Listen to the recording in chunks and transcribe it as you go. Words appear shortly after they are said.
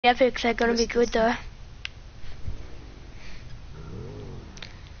epics are gonna be good though.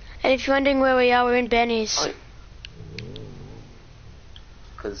 And if you're wondering where we are, we're in Benny's.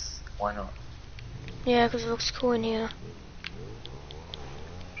 Because, why not? Yeah, because it looks cool in here.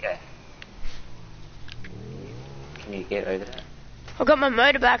 Okay. Can you get over there? I got my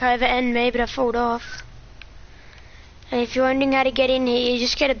motorbike over and me, but I pulled off. And if you're wondering how to get in here, you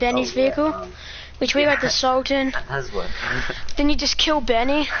just get a Benny's vehicle, which we got the Sultan. That has worked. Then you just kill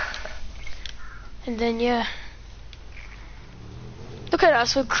Benny. And then, yeah. Look at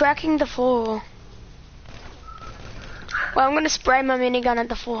us, we're cracking the floor. Well, I'm gonna spray my minigun at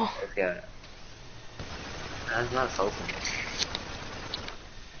the floor. Let's go. That's not Sultan.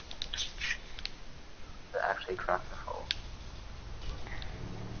 But actually crack the floor.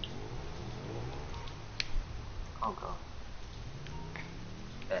 Oh god.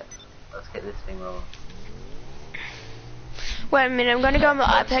 Okay, let's get this thing rolling. Wait a minute, I'm gonna go on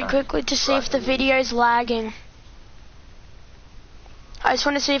my iPad quickly to see if the video's lagging. I just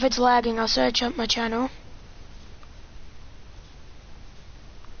want to see if it's lagging. I'll search up my channel.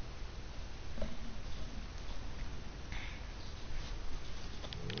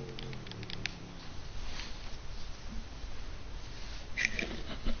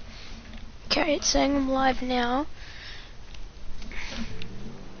 Okay, it's saying I'm live now.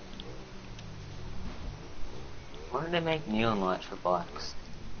 Why don't they make neon lights for bikes?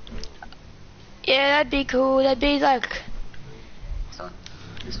 Yeah, that'd be cool. That'd be like... Son,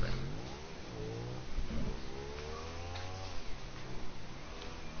 this way.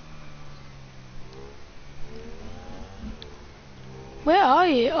 Where are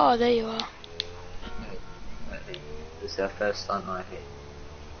you? Oh, there you are. Okay, right here. This is our first stunt right here.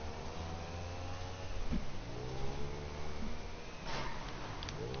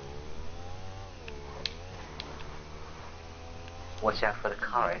 Watch out for the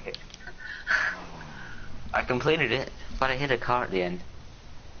car I hit. I completed it, but I hit a car at the end.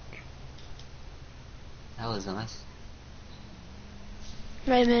 That was nice.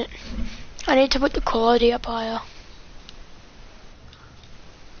 Wait a minute. I need to put the quality up higher.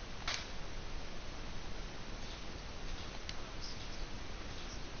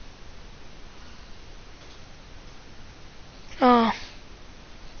 Oh.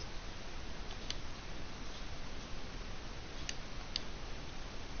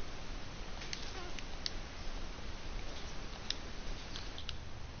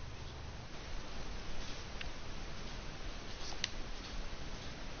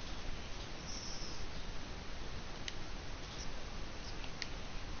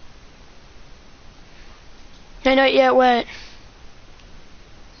 No, not yet, wait.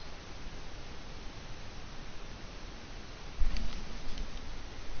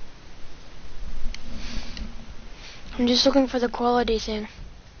 I'm just looking for the quality thing.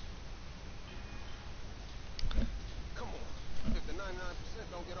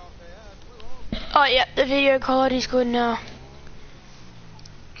 Oh yeah, the video quality's good now.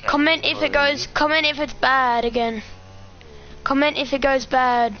 Okay, Comment if it goes, comment if it's bad again. Comment if it goes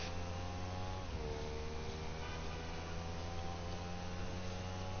bad.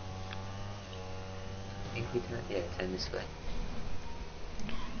 If we turn, yeah, turn this way.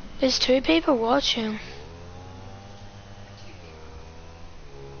 There's 2 people watching.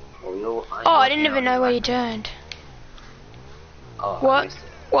 Oh, I didn't even know where you turned. Oh, What?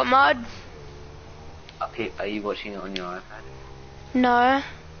 What mod? Up here, are you watching it on your iPad? No.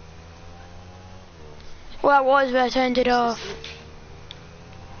 Well, I was, but I turned it off.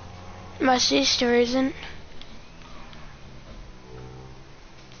 My sister isn't.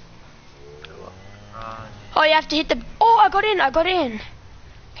 Oh, you have to hit the... Oh, I got in.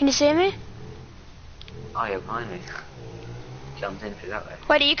 Can you see me? Oh, you're behind me. Jumped in through that way.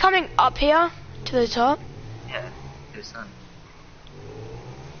 Wait, are you coming up here to the top? Yeah, to the sun.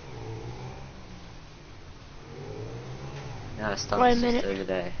 No, Wait a stunts minute. just over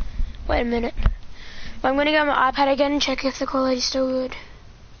there. Wait a minute. Well, I'm gonna go on my iPad again and check if the quality's still good.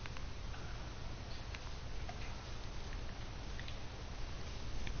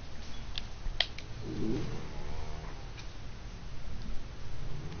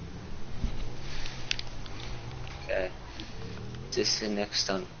 Okay. This is the next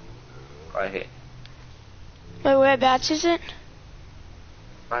stunt. Right here. Wait, whereabouts is it?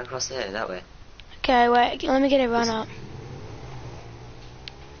 Right across there, that way. Okay, wait, let me get a run up.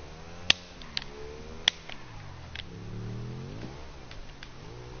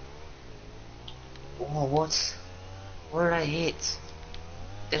 Oh, what? Where did I hit?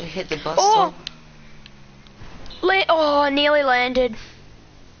 Did I hit the bus Oh! stop? Oh, I nearly landed.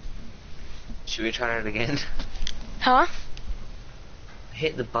 Should we try it again? Huh?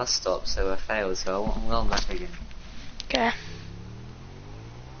 hit the bus stop, so I failed, so I'm going back again. Okay.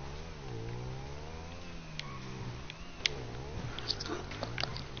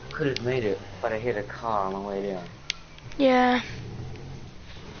 Could have made it, but I hit a car on my way down. Yeah.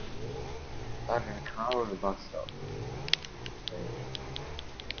 Either a car or the bus stop.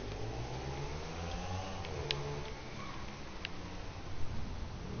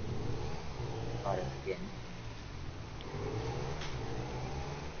 Try this again.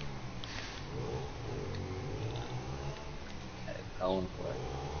 Okay, going for it.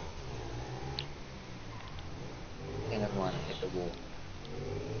 Okay, never mind, I hit the wall.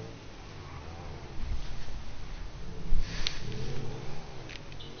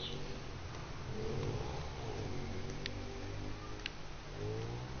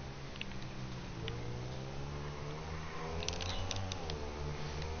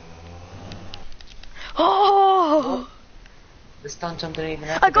 Oh! The stunt jump didn't even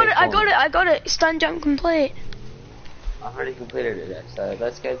I got it, I activate got for it, I got it. Stun jump complete. me. I've already completed it, so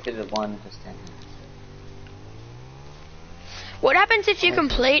let's go to the one just 10 minutes. What happens if you How many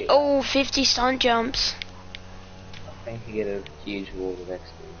times complete do you get all 50 stunt jumps? I think you get a huge wall of XP.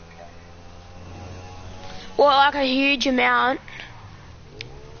 Okay. Well, like a huge amount.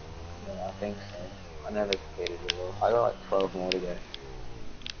 Yeah, I think so. I never completed it all. I got like 12 more to go.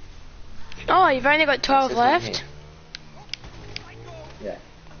 Oh, you've only got 12 This one left? here. Yeah.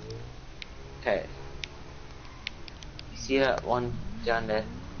 Okay. You see that one down there?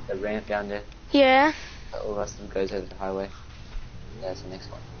 The ramp down there? Yeah. That all of us goes over the highway? That's the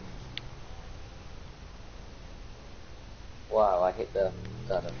next one. Wow, I hit the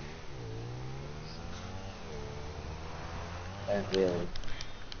gutter. Don't really.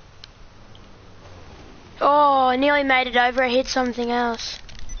 Oh, I nearly made it over. I hit something else.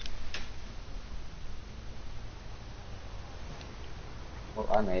 Well,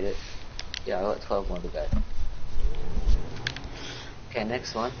 I made it. Yeah, I got 12 more to go. Okay,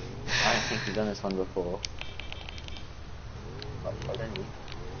 next one. I don't think you've done this one before. But don't you?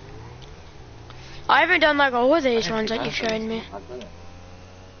 I haven't done like all of these I don't ones think that you've I've done shown this me. one. I've done it.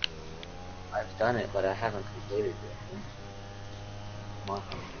 I've done it, but I haven't completed it. Might have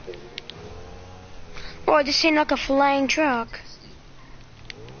completed it. Oh, I just seen like a flying truck.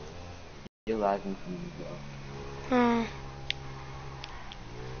 You're lagging for me as well. Oh.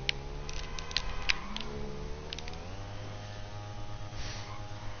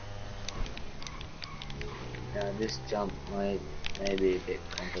 Now this jump may be a bit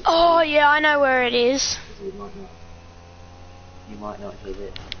complicated. Oh, yeah, I know where it is. You might not hit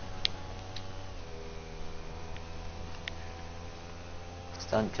it.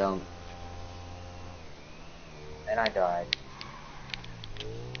 Stunt jump. And I died.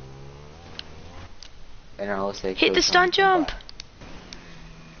 And I also Hit killed the stunt someone jump.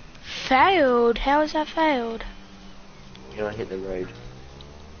 Failed. How is that failed? You gotta hit the road.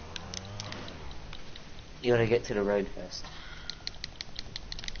 You gotta get to the road first.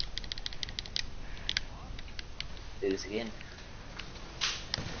 Do this again.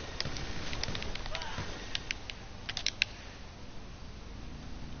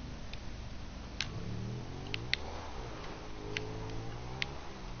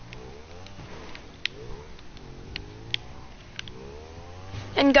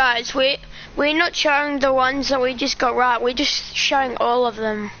 And guys, we're not showing the ones that we just got right. We're just showing all of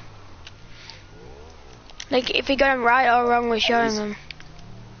them. Like if we got them right or wrong, we're showing them.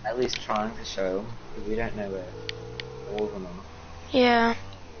 At least trying to show them, because we don't know where all of them are. Yeah.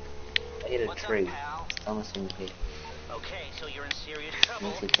 I hit a tree. Thomas in the pit. Okay, so you're in serious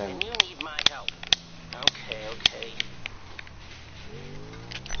trouble, Mostly trouble. and you need my help. Okay.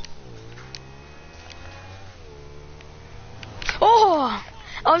 Oh,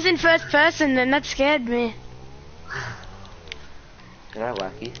 I was in first person then. That scared me. Did I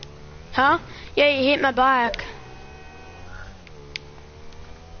whack you? Huh? Yeah, you hit my bike.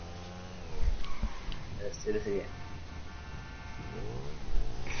 Let's do this again.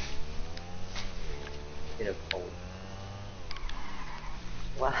 Hit a pole.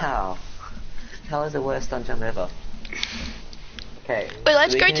 Wow. That was the worst stunt jump ever. Okay. Wait,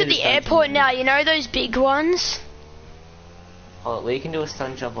 let's so we go can to do the stunt airport jump. now. You know those big ones? Oh, we can do a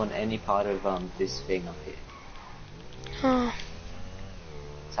stunt jump on any part of this thing up here. Oh.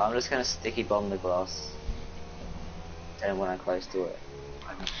 So I'm just gonna sticky bomb the glass. And when I'm close to it,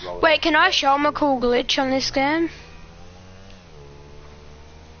 I can roll it. Wait, can I show them a cool glitch on this game?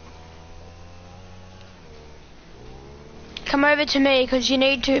 Come over to me, because you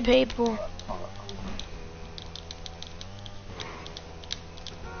need 2 people.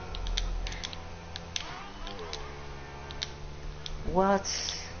 What?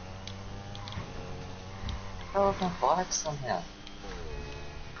 fell off my bike somehow.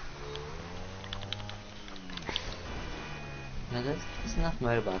 No, there's enough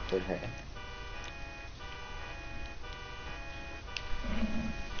motorbike for her.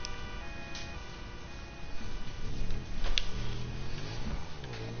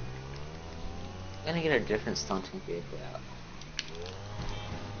 I'm gonna get a different stunting vehicle out.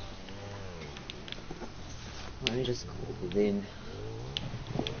 Let me just call Lynn.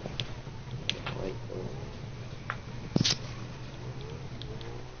 Wait for it.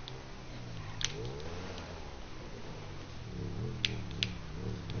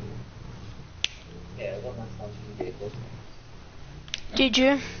 Yeah, I got my stunting vehicle. Did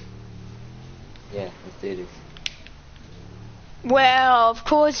you? Yeah, let's do this. Well, of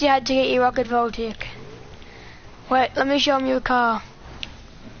course you had to get your rocket Voltic. Wait, let me show him your car.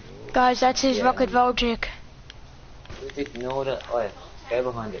 Guys, that's his rocket Voltic. Just ignore it. Oh, yeah. Go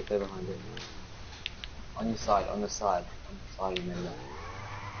behind it, go behind it. On your side, on the side. On the side, remember.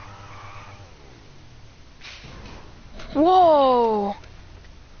 Whoa!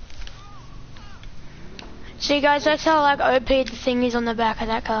 See guys, that's how like OP the thing is on the back of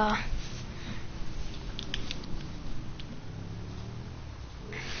that car.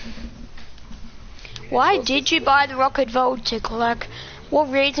 Why did you buy the rocket Voltic? Like, what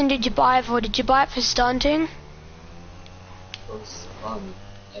reason did you buy it for? Did you buy it for stunting? For fun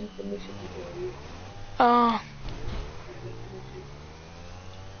and for mission ability. Oh.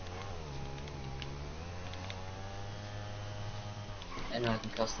 And I can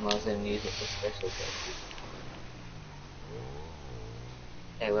customize it and use it for special purposes.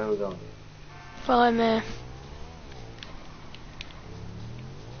 Hey, where are we going? Follow me.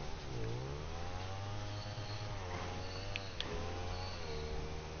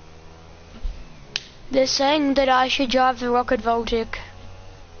 They're saying that I should drive the rocket Voltic.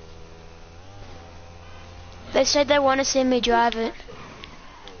 They said they want to see me drive it.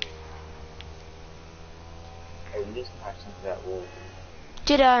 Oh, you just crashed into that wall.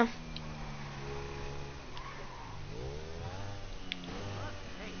 Did I?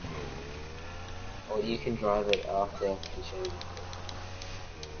 Or you can drive it after the show.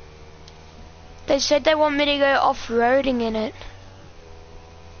 They said they want me to go off-roading in it.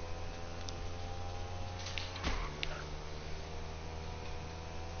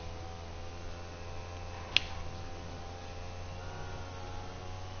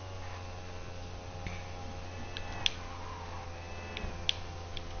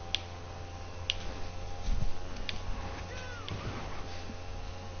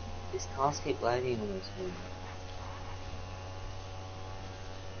 These cars keep lagging on this one.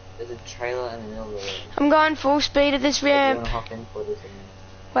 There's a trailer in the middle of the road. I'm going full speed at this Hey, do you ramp. wanna hop in for this?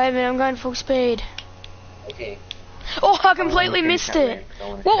 Wait a minute, I'm going full speed. Okay. Oh, I completely missed it.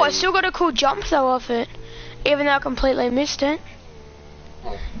 Whoa, I still got a cool jump though off it. Even though I completely missed it.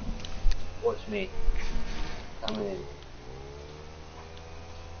 Oh. Watch me. Coming in.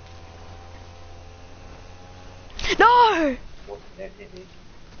 No! Watch, don't hit me.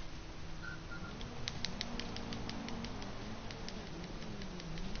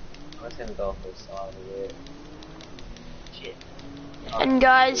 I'm just gonna go off the side of it. Shit. And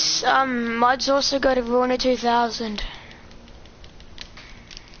guys, Mud's also got a Runa 2000.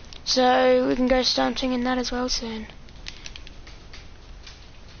 So we can go stunting in that as well soon.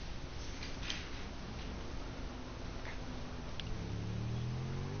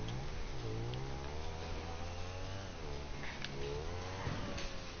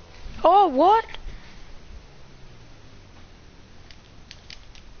 Oh, what?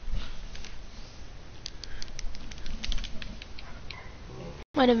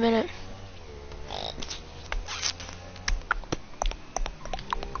 Wait a minute.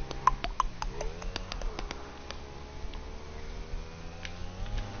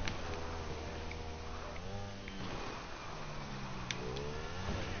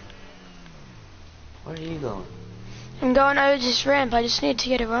 Where are you going? I'm going over this ramp. I just need to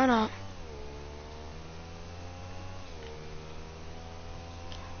get a run up.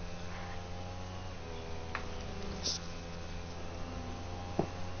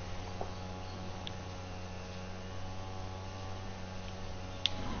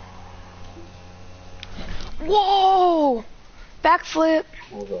 Whoa! Backflip.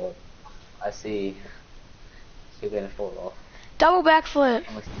 Oh god. I see. You're gonna fall off. Double backflip.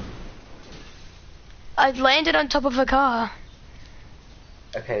 I've landed on top of a car.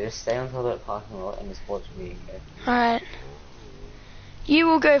 Okay, just stay on top of that parking lot and just watch me, okay? Alright. You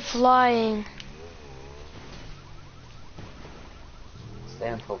will go flying. Stay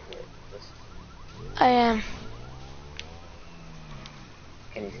on top of it. Just... I am.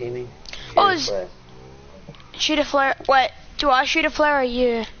 Can you see me? Oh, Shoot it Shoot a flare. Wait, do I shoot a flare or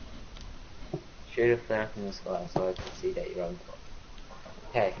you? Shoot a flare from the sky so I can see that you're on top.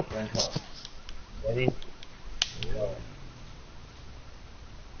 Okay, you're on top. Ready? Go.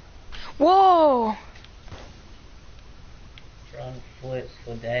 Whoa! Front flips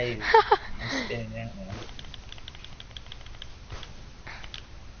for days. I'm spinning out now.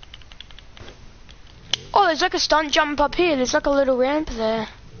 Oh, there's like a stunt jump up here. There's like a little ramp there.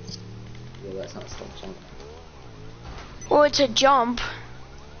 Yeah, that's not stunt jump. Oh, it's a jump.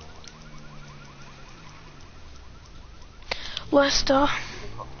 Lester.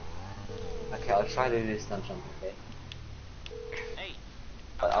 Okay, I'll try to do this stunt jump, okay? Hey.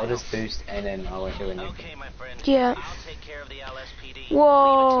 But I'll just boost and then I won't do anything. Okay, my friend. Yeah. I'll take care of the LSPD.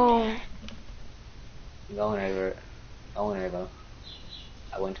 Whoa. I'm going over it. I went over.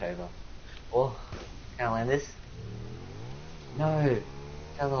 I went over. Oh, can I land this? No!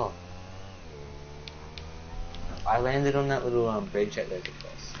 Fell off. I landed on that little bridge at the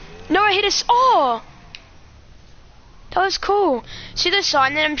first. No, I hit us. Oh! That was cool. See the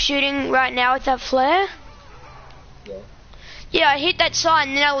sign that I'm shooting right now with that flare? Yeah. Yeah, I hit that sign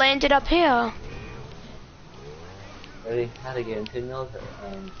and then I landed up here. Ready? How to get into the military?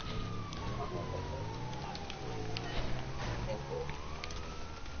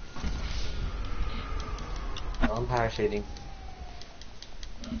 I'm parachuting.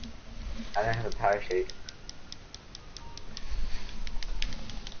 I don't have a parachute.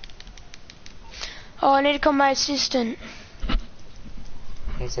 Oh, I need to call my assistant.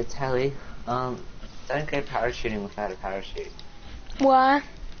 Okay, so Tally, don't go parachuting without a parachute. Why?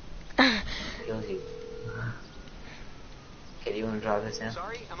 Kills you. Okay, do you want to drive this now?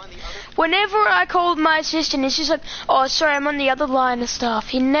 Sorry, I'm on the other. Whenever I called my assistant, it's just like, oh, sorry, I'm on the other line of stuff.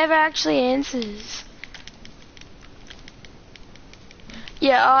 He never actually answers.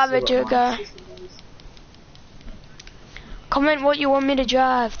 Yeah, I'll have a do go. Comment what you want me to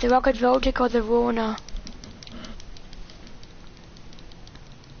drive, the Rocket Voltic or the Rorna.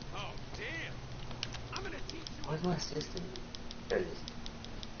 Oh, damn. I'm gonna teach you. Where's my assistant? There it is.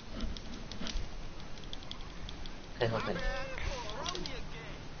 Okay, hop in.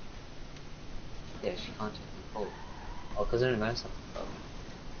 Yeah, she can't take the call. Oh, because I don't know something. Oh.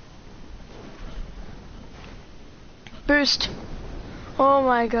 Boost. Oh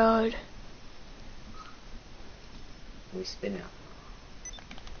my god. We spin out.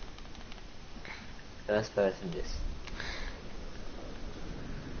 First person this.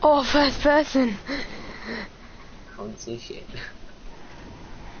 Oh, first person. Can't see shit.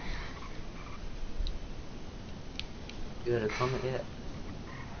 You got a comment yet?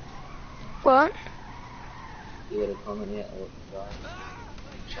 What? You got a comment yet? Or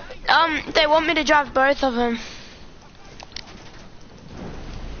drive? They want me to drive both of them.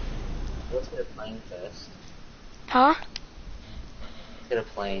 Let's get a plane first. Huh? Let's get a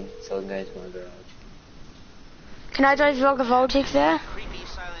plane so we can go to my garage. Can I drive the Rocket Voltic there? Creepy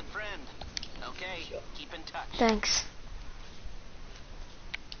silent friend. Okay, Sure. keep in touch. Thanks.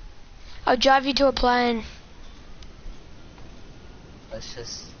 I'll drive you to a plane. Let's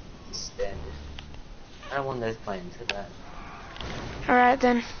just stand it. I don't want those planes at that. Alright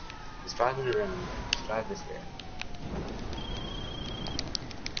then. Let's drive it around. Let's drive this way.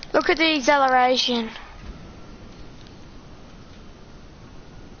 Look at the acceleration.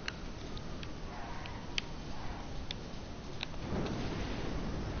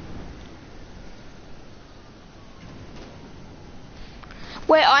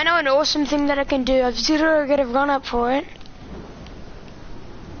 Wait, I know an awesome thing that I can do. I've just gotta get a run up for it.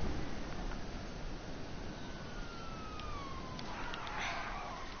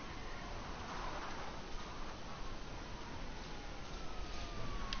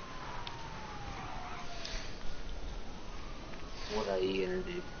 What are you gonna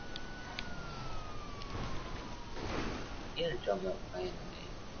do? You're gonna jump that plane at me.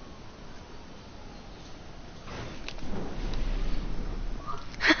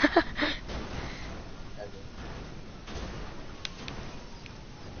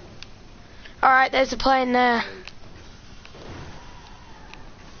 Alright, there's a plane there.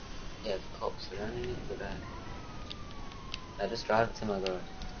 Yeah, the cops are running it for that. I just drive it to my garage.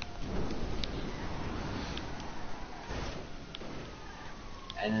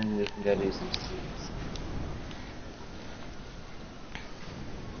 And then we can go do some stunts.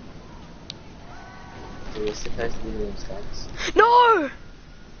 So we're supposed to be doing stunts. No!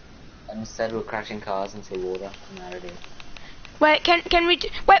 And instead we're crashing cars into water and there it is. Wait, can we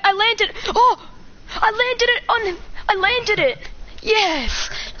wait, I landed. Oh! I landed it.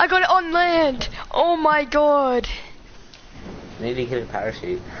 Yes! I got it on land. Oh my god. Maybe get a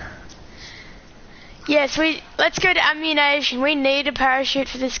parachute. Yes, let's go to ammunition. We need a parachute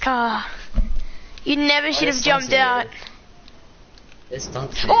for this car. You never should there's have jumped stunts in out. there. There's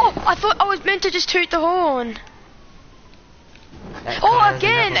stunts in Oh, there. I thought I was meant to just toot the horn. That Oh, car doesn't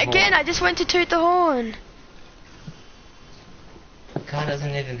have a again, horn. I just went to toot the horn. The car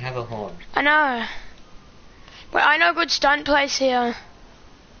doesn't even have a horn. I know. But I know a good stunt place here.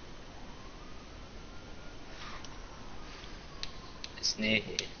 It's near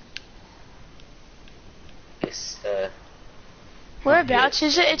here. It's Whereabouts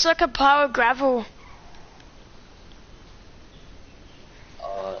is it? It's like a pile of gravel.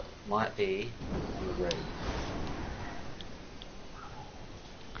 might be on the road.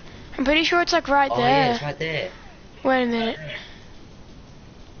 I'm pretty sure it's like right Oh there. yeah, it's right there. Wait a minute.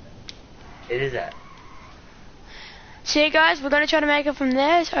 It is that. See guys, we're gonna try to make it from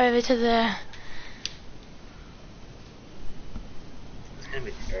there over to there. It's gonna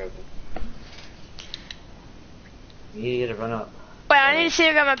be terrible. You gotta run up. Wait, I need to see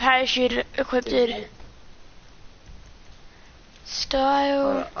if I got my parachute equipped. Style.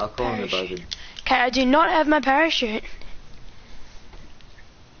 Alright, I'll call him the parachute. buzzard. Okay, I do not have my parachute.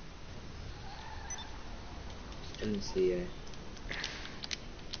 Didn't see you.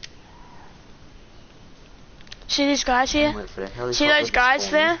 See these guys here? Wait for the helicopter See those to guys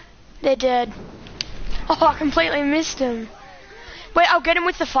spawn. there? They're dead. Oh, I completely missed them. Wait, I'll get him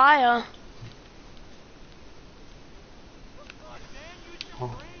with the fire.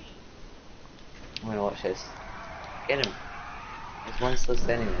 Oh. I'm gonna watch this. Get him. There's one still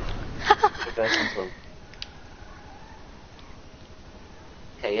standing there. Get back into him.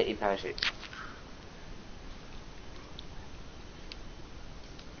 Okay, get your parachute.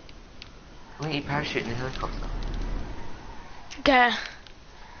 Get your parachute in the helicopter. Okay.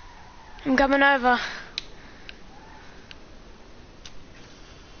 I'm coming over.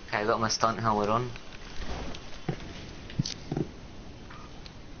 Okay, I got my stunt helmet on.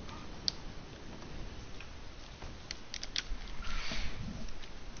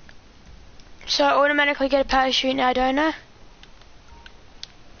 So I automatically get a parachute now, don't I?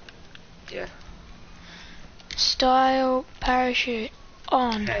 Yeah. Style parachute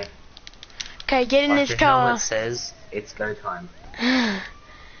on. Okay. Okay, get in Like this the car. helmet says it's go time.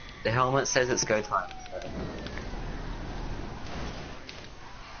 The helmet says it's go time. So.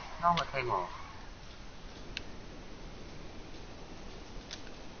 Helmet came off.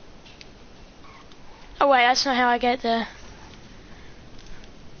 Oh wait, that's not how I get there.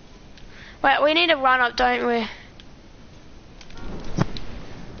 Wait, we need to run up, don't we? A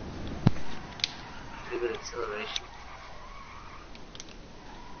bit of acceleration.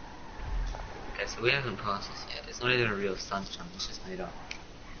 Okay, so we haven't passed this yet. It's not even a real stunt jump, it's just made up.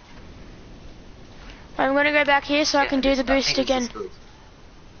 I'm gonna go back here so I can do the I boost think this again. is good.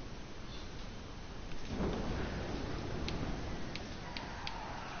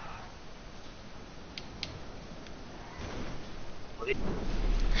 What do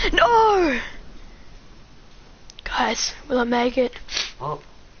you- No! Guys, will I make it? Oh,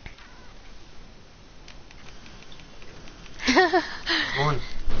 come on.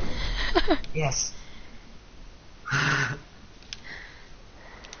 Yes.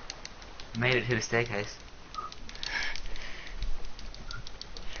 Made it to the staircase.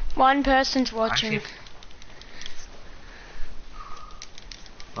 One person's watching. Actually,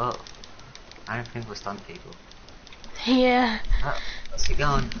 well, I don't think we're stunt people. Yeah. Oh, let's keep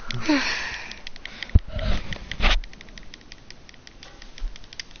going.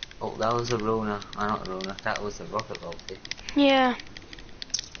 Oh, that was a runner. Not a runner. That was a rocket vaulty. Yeah.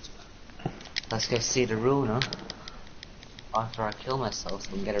 Let's go see the runner after I kill myself so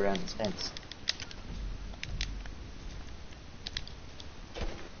we can get around this fence.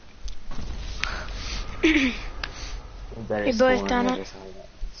 We better You spawn both on done the it? other side of that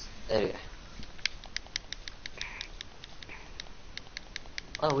fence. There we go.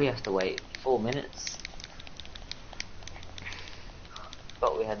 Oh, we have to wait 4 minutes.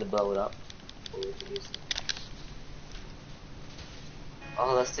 But we had to blow it up before we could use it.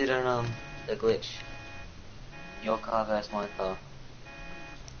 Oh, let's do the glitch. Your car versus my car.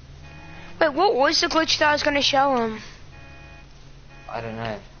 Wait, what was the glitch that I was gonna show him? I don't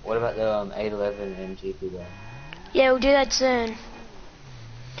know. What about the 811 and GP1? Yeah, we'll do that soon.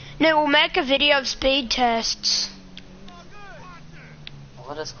 No, we'll make a video of speed tests.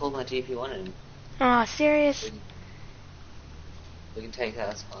 I'll just call my GP1 in. Oh, serious? We can take that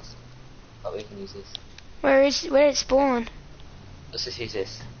as fast. But we can use this. Where did it spawn? Let's just use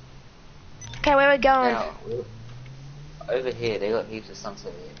this. Okay, where are we going? Now, over here, they got heaps of stunts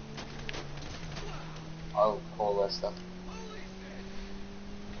over here. I'll call that stuff.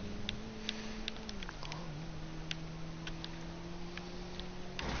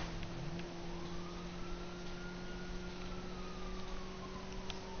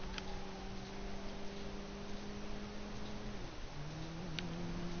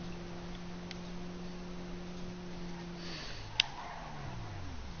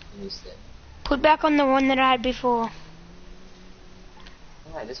 new set. Put back on the one that I had before.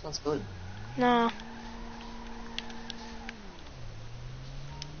 Alright, this one's good. No.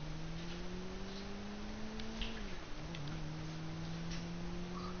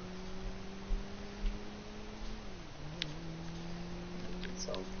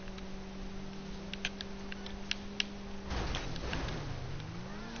 So.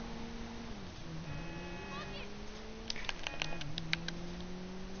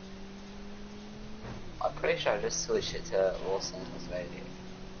 I'm pretty sure I just switched it to Los Santos radio.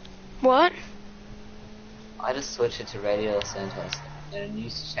 What? I just switched it to Radio Los Santos and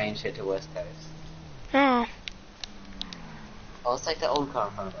used to change it to West Coast. Oh. Oh, let's take the old car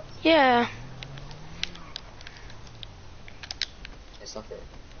in front of us. Yeah. It's not it.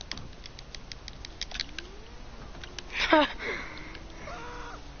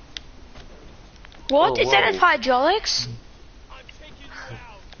 What? Oh, Is that whoa. have hydraulics? I'm taking you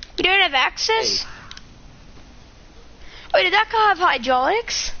out. You don't have access? Hey. Wait, did that car have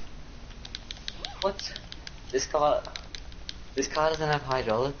hydraulics? What? This car doesn't have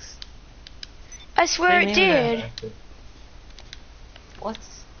hydraulics? I swear it did. What?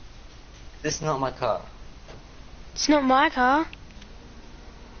 This is not my car. It's not my car.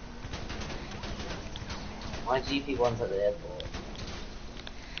 My GP1's at the airport.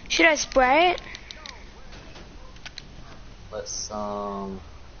 Should I spray it? Let's, yeah,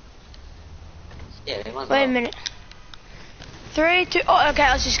 we might as Wait a well. minute. 3, 2, oh, okay,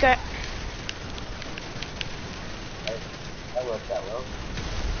 let's just go. That worked out well.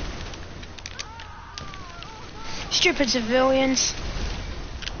 Stupid civilians.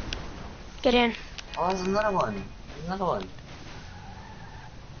 Get in. Oh, there's another one. There's another one.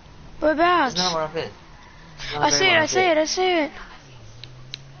 Whereabouts? There's another one up here. I see it, I see it, I see it.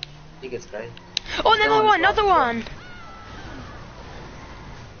 I think it's great. Oh, another one, another one.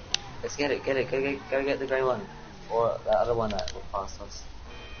 Let's get it, go get the grey one. Or that other one that will pass us.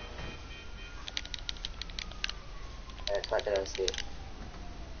 Yeah, it's right there, I see it.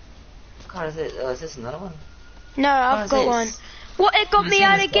 What car is it? Oh, is this another one? No, I've got one. What? It got I've me seen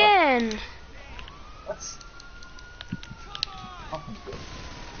out this car. again. What? Oh,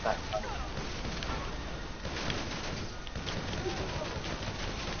 back.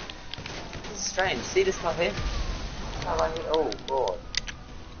 This is strange. See this car here? Car right here? Oh, God.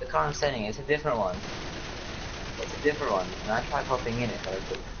 The car I'm standing in, it's a different one. It's a different one, and I tried hopping in it, but I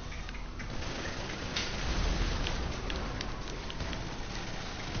couldn't.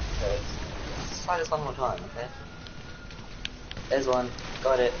 So let's try this one more time, okay? There's one,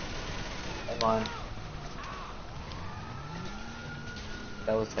 got it. Come on.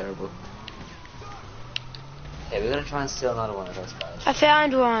 That was terrible. Okay, we're gonna try and steal another one of those guys. I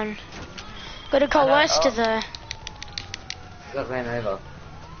found one. Gotta call Lester oh. though. I got ran over.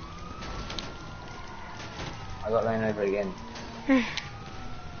 I got ran over again. Can't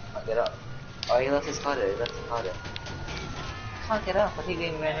get up. Oh, he left his car there, he left his car there. Can't get up, I keep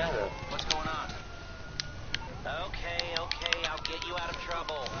getting ran over. What's going on? Okay, I'll get you out of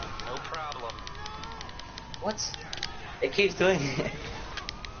trouble. No problem. What? It keeps doing it.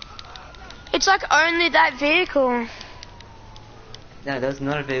 It's like only that vehicle. No, there's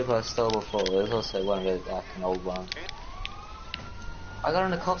not a vehicle I stole before, there's also one of those, like an old one. I got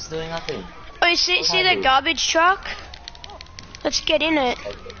on the cops doing nothing. Oh, you see the garbage truck? Let's get in it.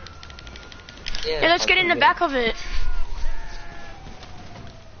 Okay. Yeah, let's get in the back of it.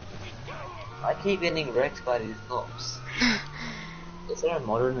 I keep getting wrecked by these cops. Is there a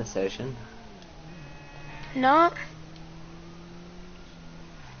mod in the session? No.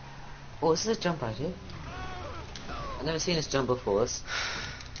 Oh, is this a jump right here? I've never seen this jump before.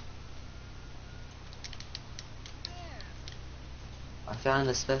 I found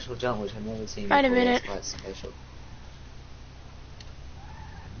a special jump which I've never seen before. Wait a minute. That's quite special.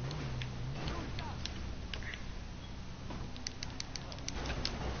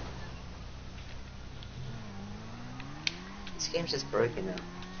 This game's just broken now.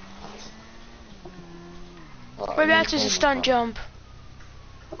 Oh, Whereabouts is a stunt jump?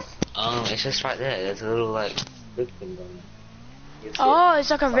 It's just right there. There's a little like loop thing going on. You see Oh, it?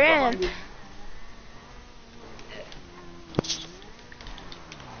 it's like a It's ramp. behind you.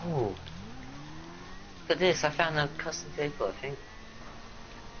 Yeah. Ooh. Look at this. I found a custom vehicle, I think.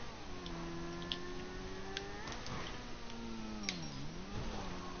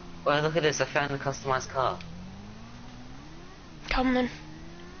 Well, look at this. I found a customized car. Coming.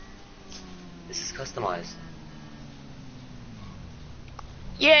 This is customized.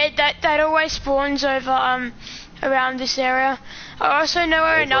 Yeah, that always spawns over around this area. I also know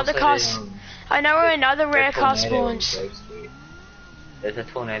where There's another also car. the, I know where another Red rare car Tornado on spawns. Grove Street. There's a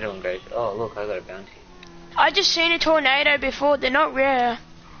tornado in Grace. Oh, look, I got a bounty. I just seen a tornado before. They're not rare.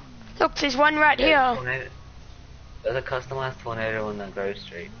 Look, there's one right here. Tornado. There's a customized tornado on the Grove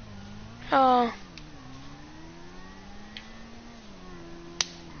Street. Oh.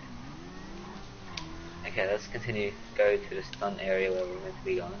 Okay, let's continue. Go to the stunt area where we're meant to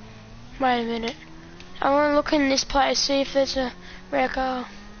be going. Wait a minute. I want to look in this place, see if there's a rare car.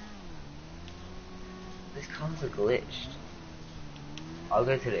 These cars are glitched. I'll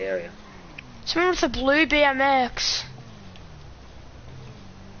go to the area. Someone with a blue BMX.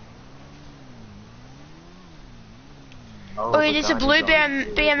 Oh, there's a blue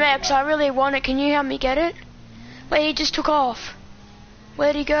BMX. I really want it. Can you help me get it? Wait, he just took off.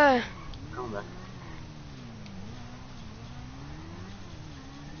 Where'd he go? Come back.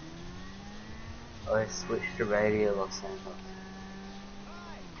 Oh, it switched to Radio Los Santos.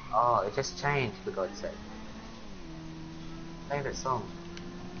 Oh, it just changed, for God's sake. Favorite song.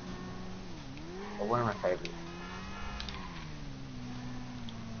 Or one of my favorites.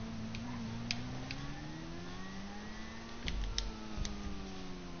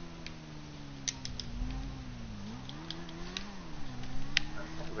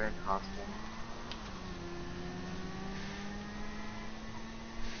 That's that red costume.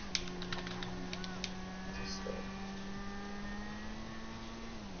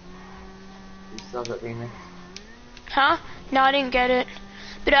 You still got remix? Huh? No, I didn't get it.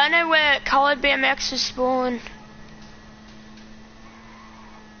 But I know where colored BMX is spawn.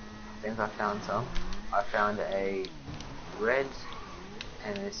 I think I found some. I found a red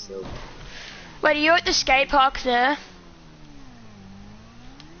and a silver. Wait, are you at the skate park there?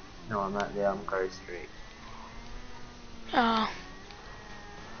 No, I'm at the Grove Street. Oh.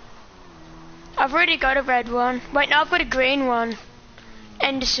 I've already got a red one. Wait, no, I've got a green one.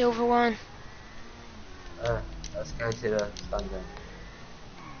 And a silver one. Let's go to the stunt zone.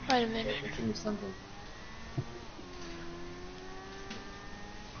 Wait a minute. Continue stunting.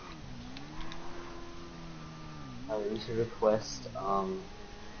 We should request some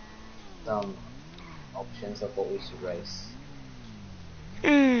options of what we should race.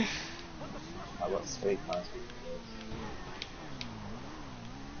 What street cars we should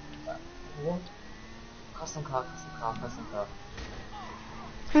race. What? Custom car. I'm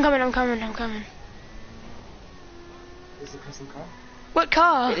coming. Is it a custom car? What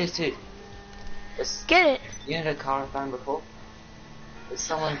car? It is too. Get it. You know the car I found before? There's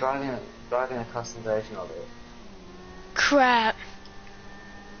someone driving a custom version of it. Crap.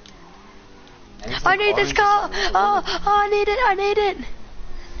 And it's I like need this orange car. or something. I need it.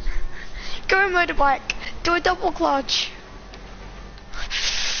 Go motorbike. Do a double clutch.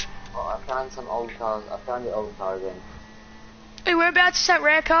 Oh, I found some old cars. I found the old car again. Hey, whereabouts is that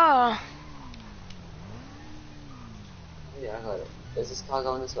rare car? Yeah, I got it. There's this car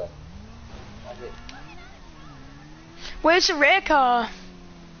going this way. Right here. Where's the rare car?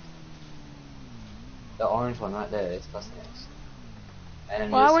 The orange one right there, it's customized. And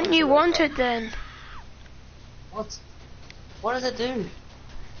then Why this wouldn't one's you the red want car. it then? What? What does it do?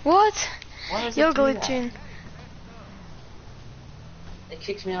 What? Why does You're it do that? glitching. It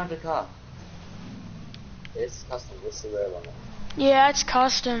kicks me out of the car. This is custom. This is the rare one. Yeah, it's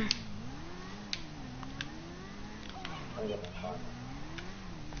custom. I'm gonna find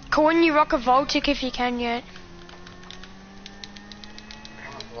it. Call when you rock a Voltic if you can yet.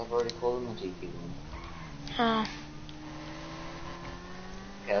 Oh, 'cause I've already called them a GP one. Oh.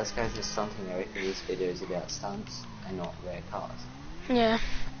 Okay, let's go to the stunting area because this video is about stunts and not rare cars. Yeah.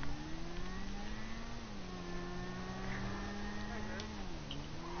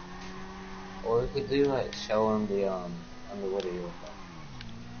 Or we could do like show on the underwater UFO.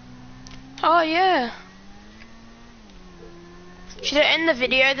 Oh yeah. Should I end the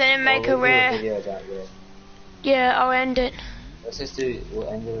video then and make Or a we'll do rare? a video about rare. Yeah, I'll end it. Let's just do. We'll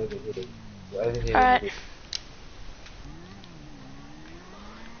end it over here. We're over here. Alright.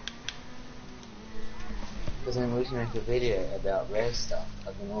 Because then we can make a video about rare stuff,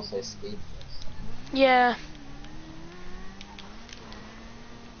 but then also speed stuff. Yeah.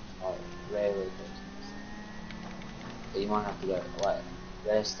 Like rare locations. So you might have to go like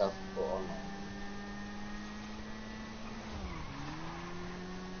rare stuff for online.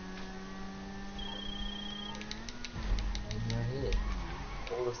 And you're here.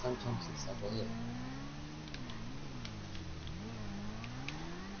 All the sun jumps and stuff are here.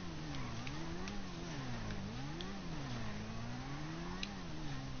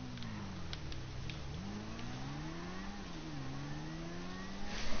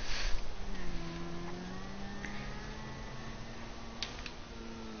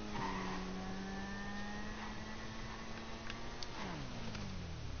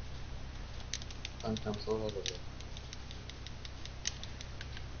 sun jumps all over here.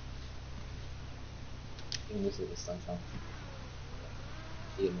 I think this is the sun jump.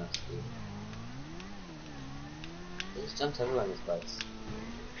 EMS speed. There's jumps everywhere in this place.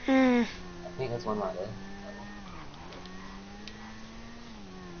 Hmm. I think there's one right there.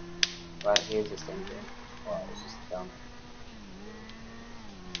 Right here's this thing there. Oh, it's just down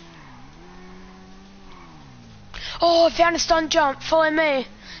Oh, I found a stunt jump. Follow me.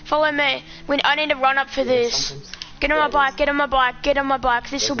 Follow me. I need to run up for there. this. Get on my bike. Get on my bike. Get on my bike.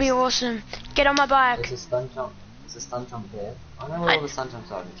 This will be awesome. Get on my bike. There's a stun jump. There's a stun jump there. I don't know where all the stun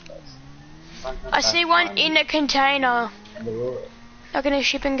jumps are in this place. I see one in a container. And they're all... Like in a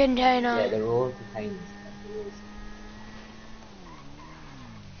shipping container. Yeah, they're all containers.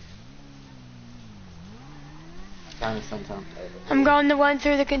 I found a stun jump over here. I'm going the one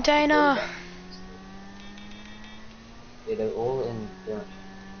through the container. Yeah, they're all in different...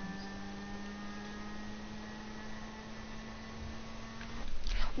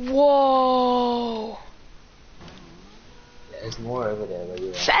 Whoa. Yeah, there's more over there where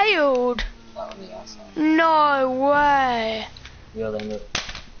you are. Failed. On the outside. No way. You're landing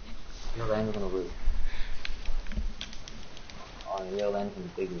on the roof. Oh, you're landing on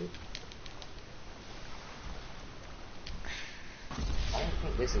the big roof. I don't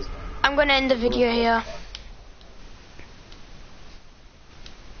think this is one. I'm gonna end the video here.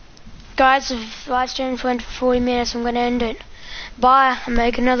 Guys, the live stream's went for 40 minutes. I'm gonna end it. Bye. I'll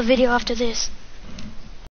make another video after this.